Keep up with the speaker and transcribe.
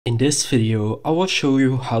In this video, I will show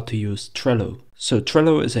you how to use Trello. So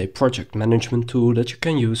Trello is a project management tool that you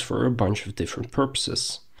can use for a bunch of different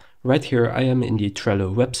purposes. Right here I am in the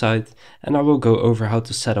Trello website and I will go over how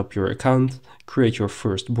to set up your account, create your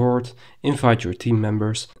first board, invite your team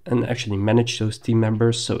members and actually manage those team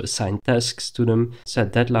members, so assign tasks to them,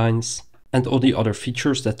 set deadlines and all the other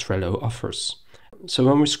features that Trello offers. So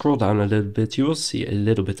when we scroll down a little bit, you will see a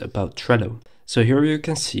little bit about Trello. So here you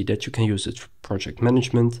can see that you can use it for project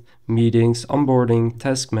management, meetings, onboarding,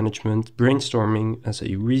 task management, brainstorming, as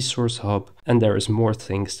a resource hub, and there is more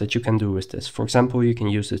things that you can do with this. For example, you can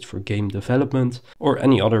use it for game development or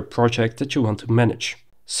any other project that you want to manage.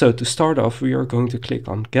 So to start off, we are going to click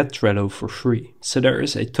on Get Trello for free. So there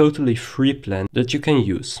is a totally free plan that you can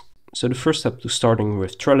use. So the first step to starting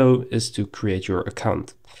with Trello is to create your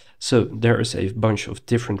account. So there is a bunch of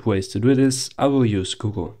different ways to do this. I will use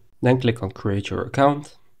Google. Then click on Create Your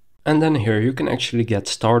Account. And then here you can actually get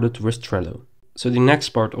started with Trello. So the next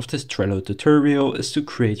part of this Trello tutorial is to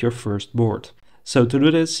create your first board. So to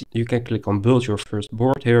do this, you can click on Build Your First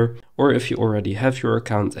Board here, or if you already have your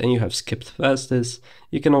account and you have skipped past this,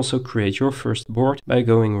 you can also create your first board by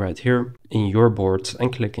going right here in Your Boards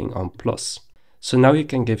and clicking on plus. So now you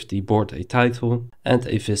can give the board a title and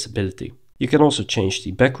a visibility. You can also change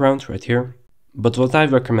the background right here. But what I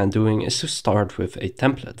recommend doing is to start with a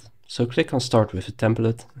template. So click on Start with a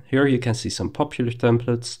template. Here you can see some popular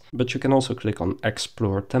templates, but you can also click on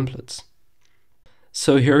Explore Templates.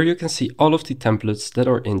 So here you can see all of the templates that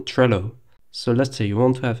are in Trello. So let's say you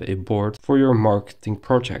want to have a board for your marketing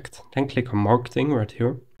project. Then click on Marketing right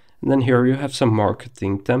here. And then here you have some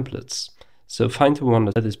marketing templates. So find the one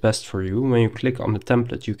that is best for you. When you click on the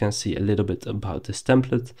template, you can see a little bit about this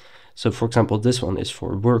template. So for example, this one is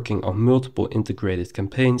for working on multiple integrated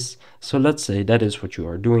campaigns. So let's say that is what you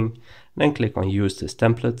are doing. Then click on Use this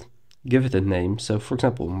template, give it a name. So for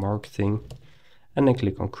example, marketing, and then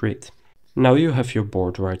click on Create. Now you have your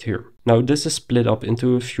board right here. Now this is split up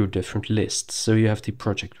into a few different lists. So you have the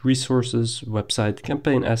project resources, website,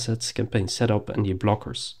 campaign assets, campaign setup, and the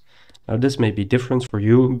blockers. Now this may be different for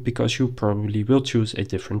you because you probably will choose a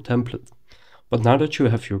different template. But now that you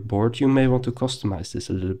have your board, you may want to customize this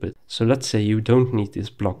a little bit. So let's say you don't need this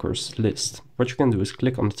blockers list. What you can do is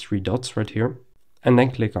click on the three dots right here and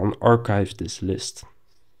then click on Archive this list.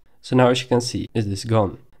 So now as you can see, it is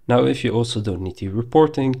gone. Now if you also don't need the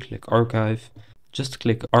reporting, click Archive. Just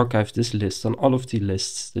click Archive this list on all of the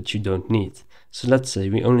lists that you don't need. So let's say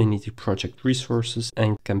we only need the project resources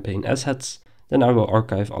and campaign assets. Then I will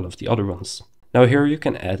archive all of the other ones. Now here you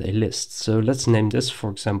can add a list. So let's name this, for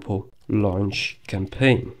example, Launch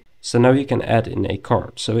Campaign. So now you can add in a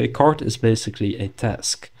card. So a card is basically a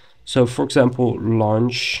task. So for example,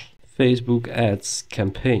 Launch Facebook Ads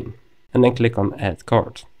Campaign. And then click on Add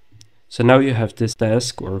Card. So now you have this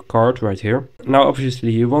task or card right here. Now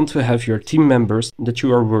obviously you want to have your team members that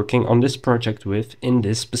you are working on this project with in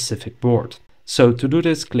this specific board. So to do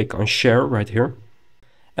this, click on Share right here.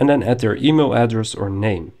 And then add their email address or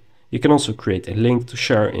name. You can also create a link to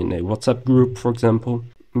share in a WhatsApp group, for example,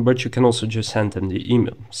 but you can also just send them the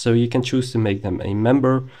email. So you can choose to make them a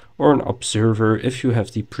member or an observer if you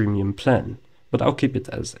have the premium plan, but I'll keep it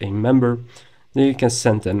as a member. Then you can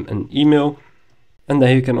send them an email, and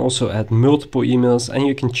then you can also add multiple emails and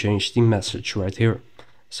you can change the message right here.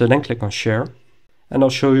 So then click on Share, and I'll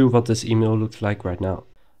show you what this email looks like right now.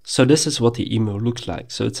 So this is what the email looks like.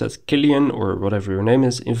 So it says Killian, or whatever your name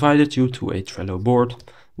is, invited you to a Trello board.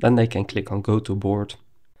 Then they can click on Go to Board.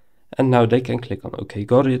 And now they can click on OK,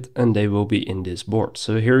 got it, and they will be in this board.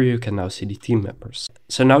 So here you can now see the team members.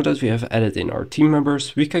 So now that we have added in our team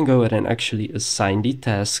members, we can go ahead and actually assign the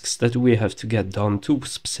tasks that we have to get done to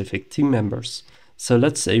specific team members. So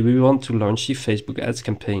let's say we want to launch the Facebook ads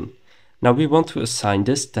campaign. Now we want to assign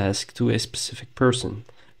this task to a specific person.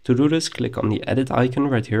 To do this, click on the edit icon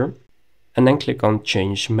right here and then click on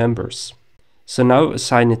Change Members. So now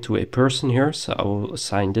assign it to a person here. So I will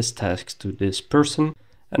assign this task to this person.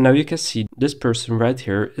 And now you can see this person right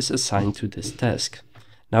here is assigned to this task.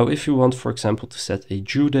 Now if you want, for example, to set a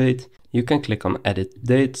due date, you can click on Edit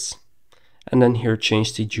Dates and then here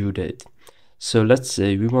change the due date. So let's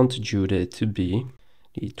say we want the due date to be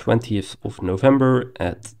the 20th of November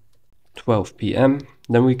at 12 p.m.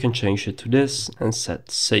 Then we can change it to this and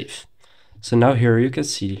set Save. So now here you can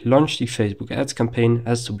see launch the Facebook ads campaign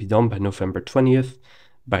has to be done by November 20th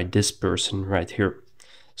by this person right here.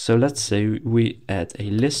 So let's say we add a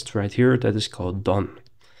list right here that is called Done.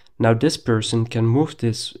 Now this person can move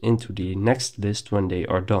this into the next list when they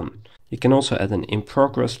are done. You can also add an in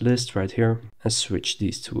progress list right here and switch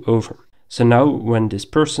these two over. So now when this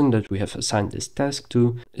person that we have assigned this task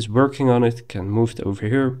to is working on it, can move it over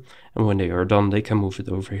here, and when they are done, they can move it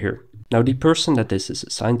over here. Now the person that this is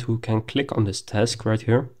assigned to can click on this task right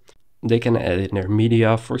here. They can add in their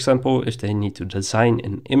media. For example, if they need to design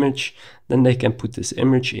an image, then they can put this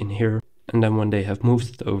image in here. And then when they have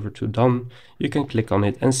moved it over to done, you can click on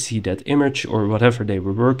it and see that image or whatever they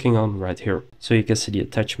were working on right here. So you can see the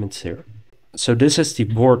attachments here. So this is the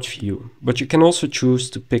board view, but you can also choose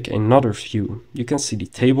to pick another view. You can see the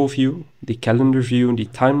table view, the calendar view, the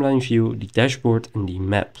timeline view, the dashboard and the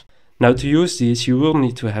map. Now to use these, you will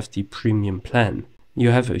need to have the premium plan.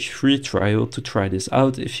 You have a free trial to try this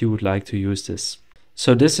out if you would like to use this.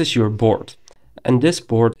 So this is your board. And this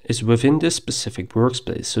board is within this specific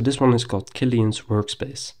workspace. So this one is called Killian's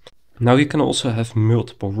workspace. Now you can also have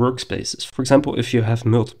multiple workspaces. For example, if you have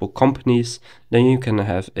multiple companies, then you can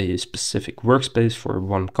have a specific workspace for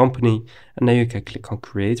one company, and then you can click on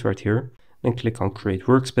create right here, and click on create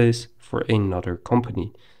workspace for another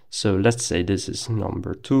company. So let's say this is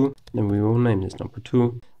number 2, then we will name this number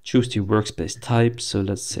 2. Choose the workspace type, so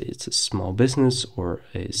let's say it's a small business or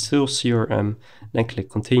a sales CRM, then click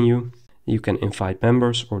continue. You can invite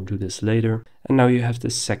members or do this later. And now you have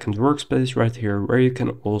this second workspace right here where you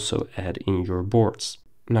can also add in your boards.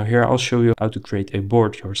 Now here I'll show you how to create a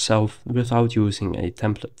board yourself without using a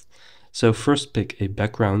template. So first pick a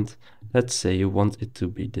background. Let's say you want it to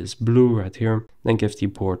be this blue right here. Then give the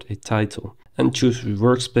board a title and choose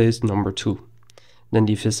workspace number 2. Then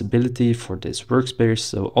the visibility for this workspace,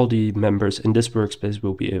 so all the members in this workspace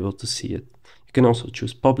will be able to see it. You can also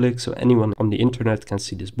choose public, so anyone on the internet can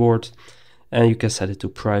see this board, and you can set it to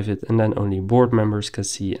private, and then only board members can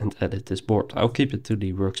see and edit this board. I'll keep it to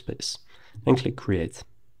the workspace. Then click create.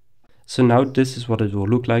 So now this is what it will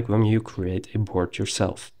look like when you create a board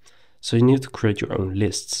yourself. So you need to create your own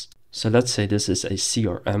lists. So let's say this is a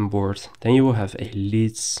CRM board, then you will have a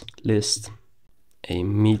leads list, a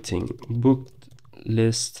meeting booked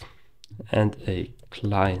list, and a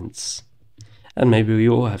clients. And maybe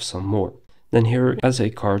you will have some more. Then here as a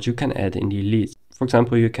card you can add in the leads. For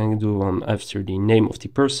example, you can do one after the name of the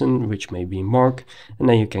person, which may be Mark, and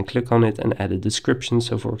then you can click on it and add a description.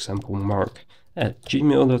 So for example,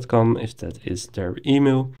 mark@gmail.com, if that is their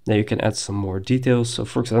email. Then you can add some more details. So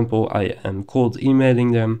for example, I am cold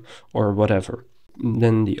emailing them or whatever.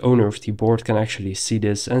 Then the owner of the board can actually see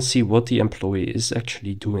this and see what the employee is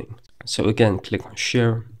actually doing. So again, click on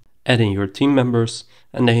share, add in your team members,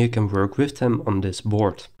 and then you can work with them on this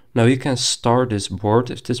board. Now you can start this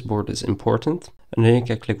board if this board is important, and then you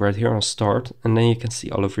can click right here on start, and then you can see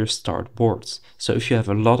all of your start boards. So if you have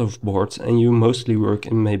a lot of boards and you mostly work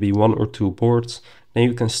in maybe 1 or 2 boards, then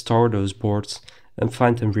you can start those boards and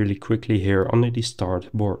find them really quickly here under the start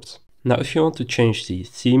boards. Now if you want to change the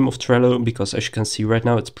theme of Trello, because as you can see right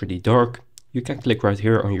now it's pretty dark, you can click right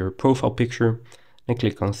here on your profile picture and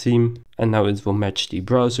click on theme, and now it will match the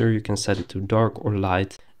browser. You can set it to dark or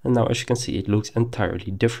light, and now as you can see it looks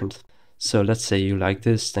entirely different. So let's say you like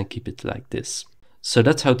this, then keep it like this. So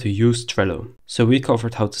that's how to use Trello. So we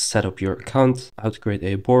covered how to set up your account, how to create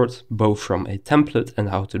a board, both from a template and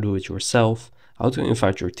how to do it yourself, how to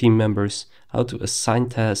invite your team members, how to assign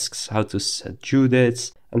tasks, how to set due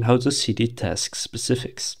dates, and how to see the task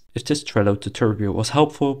specifics. If this Trello tutorial was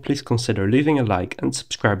helpful, please consider leaving a like and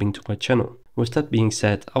subscribing to my channel. With that being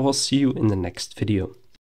said, I will see you in the next video.